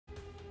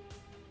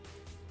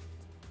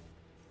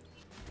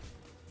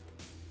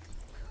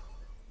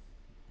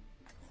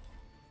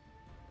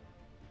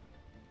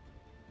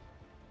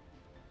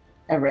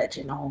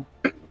Original.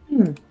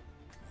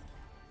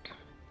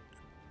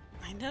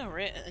 I know,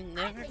 right?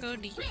 Never go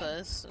D.va.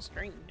 It's so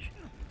strange.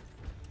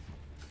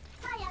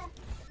 Hiya.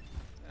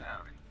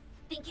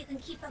 Think you can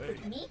keep up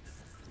with me?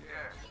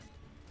 Yeah.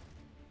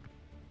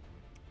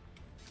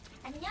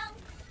 안녕.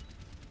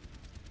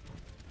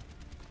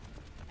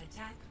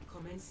 Attack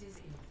commences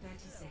in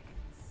 30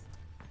 seconds.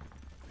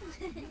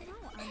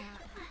 Anna,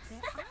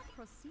 there are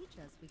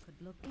procedures we could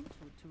look into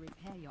to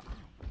repair your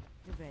eye.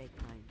 You're very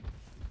kind.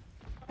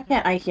 Why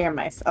can't I hear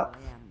myself? I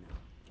am now.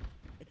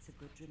 It's a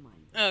good reminder.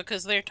 Oh,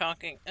 because they're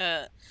talking.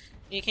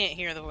 You can't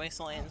hear the voice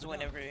lines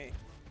whenever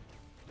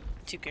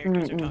two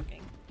characters are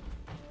talking.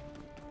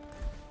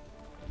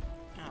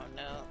 Oh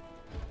no.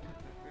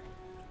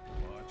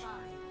 5,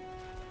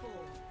 4,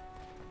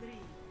 3,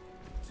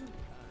 2,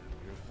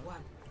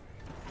 1.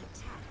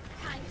 Attack.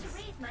 Time to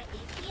raise my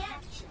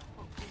APM.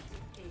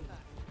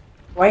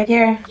 Right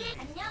here.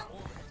 안녕.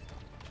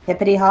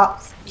 Hippity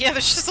hops. Yeah,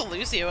 there's just a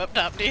Lucio up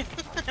top, dude.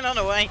 I don't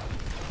know why.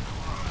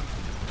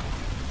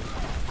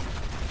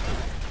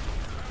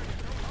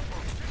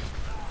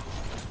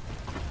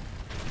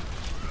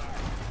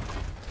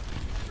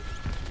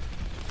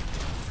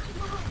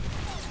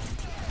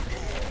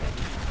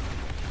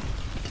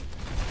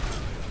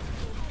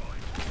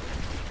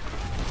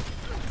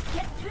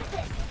 Get through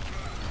this.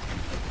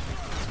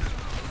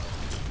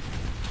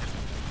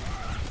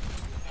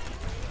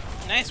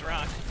 Nice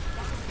rock.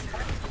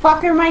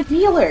 Fuck are my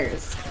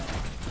healers?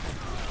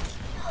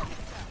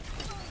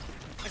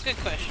 A good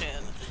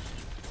question.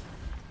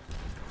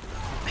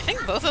 I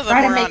think both of them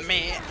Try to were make- on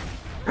me.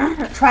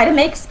 Try to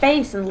make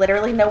space and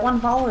literally no one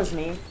follows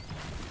me.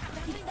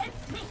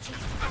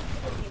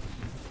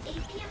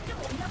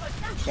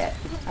 Shit,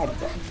 I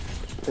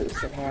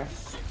boosted her.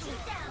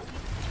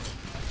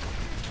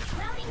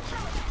 Routing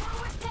tower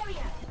forward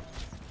barrier.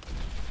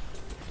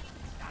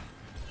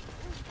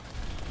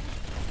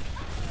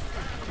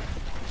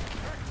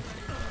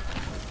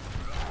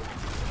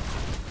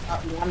 Oh,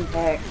 one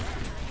pick.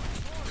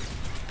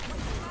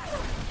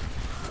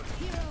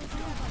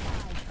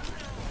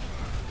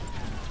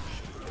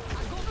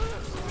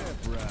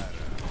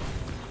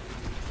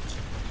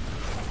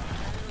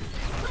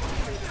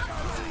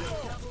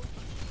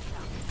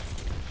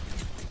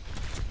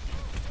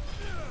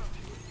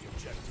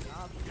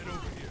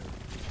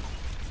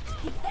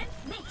 Defense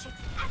matrix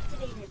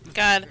activated.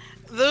 God,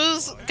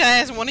 those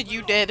guys wanted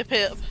you dead,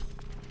 Pip.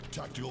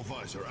 Tactical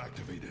visor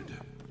activated.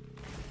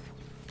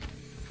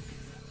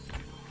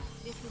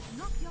 This is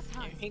not your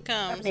time. Here he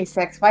comes.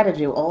 76, why did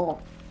you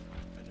ult?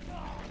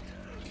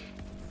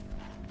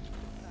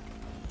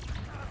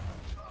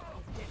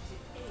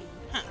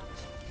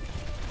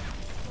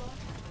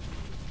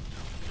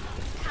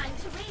 Time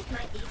to raise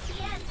my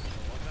APM.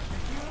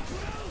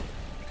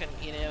 Couldn't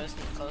eat it, it was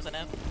close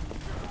enough.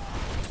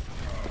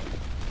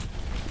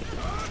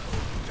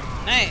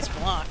 Nice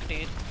block,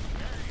 dude.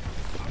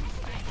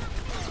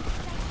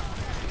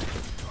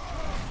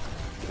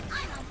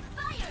 I'm on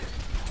fire.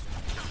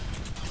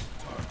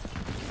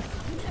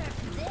 Nerf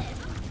this.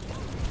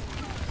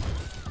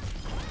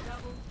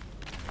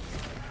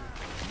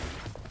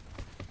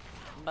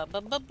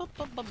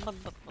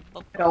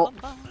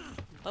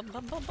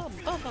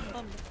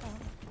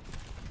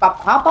 Pop,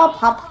 pop, pop,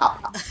 pop,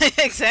 pop.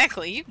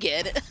 Exactly, you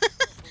get it.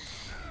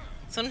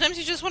 Sometimes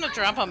you just want to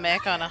drop a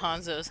mech on a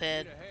Hanzo's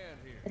head.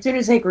 As soon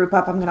as they group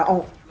up, I'm gonna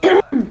ult.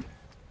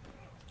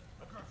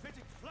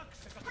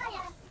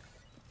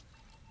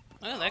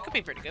 Oh, that could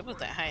be pretty good with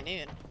that high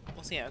noon.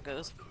 We'll see how it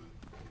goes.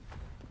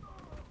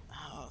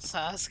 Oh,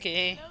 Sasuke.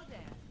 Hey.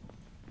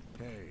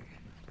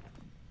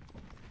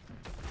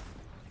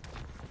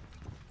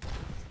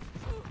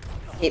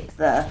 Keep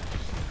the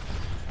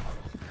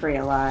tree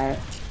alive.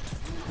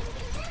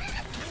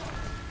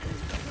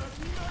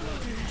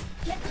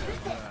 Get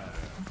through this.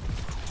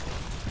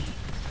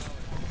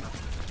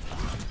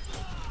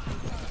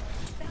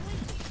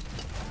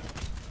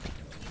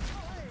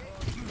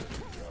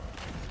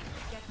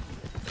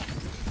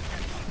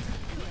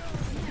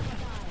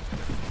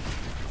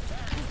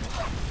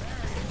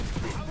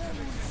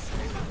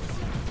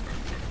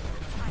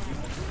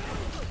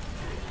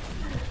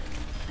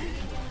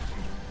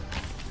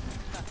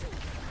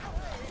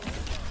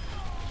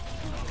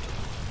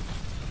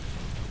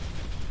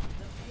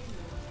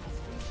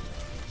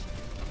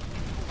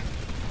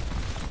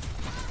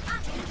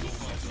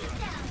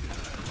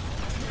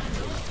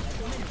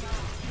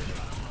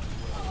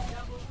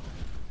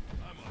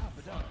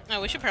 Oh,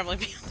 we should probably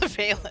be on the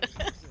payload.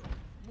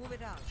 Move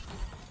it out.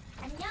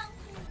 안녕.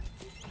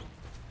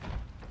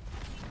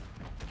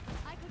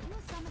 I could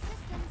use some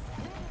assistance.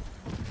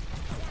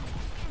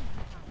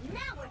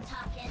 Now we're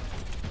talking.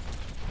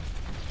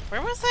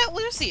 Where was that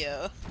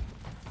Lucio?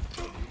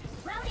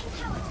 Routing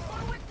towers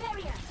forward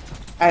barrier.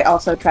 I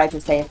also tried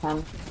to save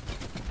him.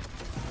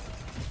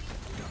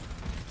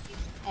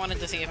 I wanted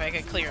to see if I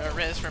could clear a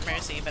res for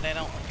Mercy, but I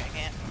don't think I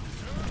can.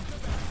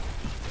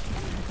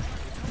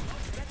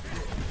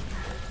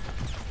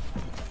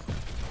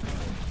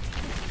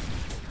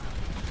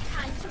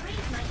 Time to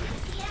raise my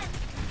APM.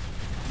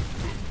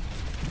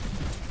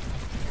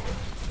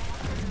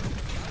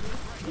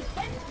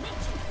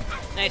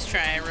 Nice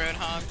try,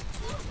 Roadhog.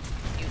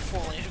 You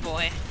foolish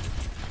boy.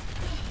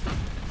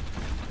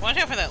 Watch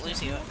out for that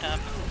Lucio up top.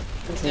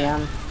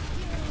 Yeah.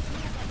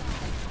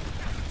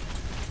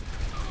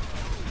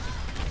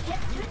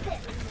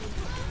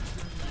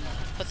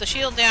 Put the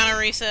shield down,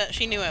 Arisa.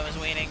 She knew I was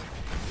waiting.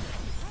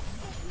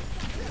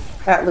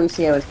 That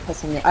Lucio is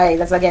pissing me. Alright,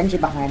 there's a Genji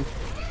behind.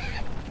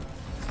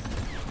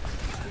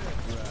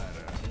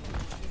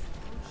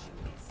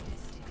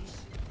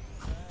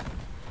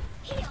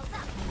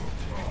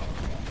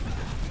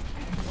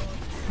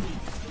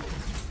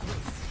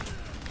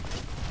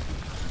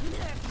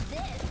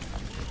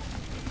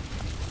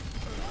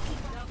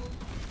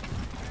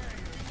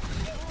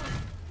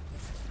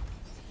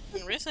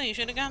 Arisa, you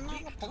should have gotten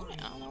on the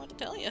point. I don't know what to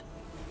tell you.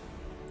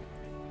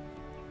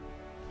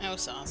 Oh,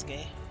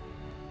 Sasuke.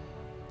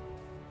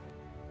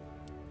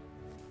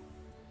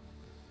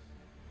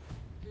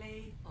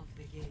 Play of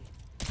the game.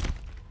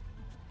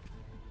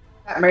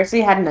 That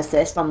Mercy had an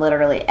assist on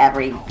literally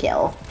every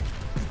kill.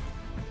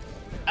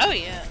 Oh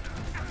yeah.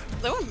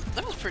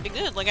 That was pretty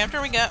good. Like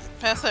after we got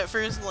past that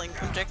first like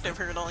objective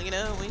hurdle, you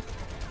know, we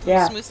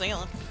Yeah. smooth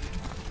sailing.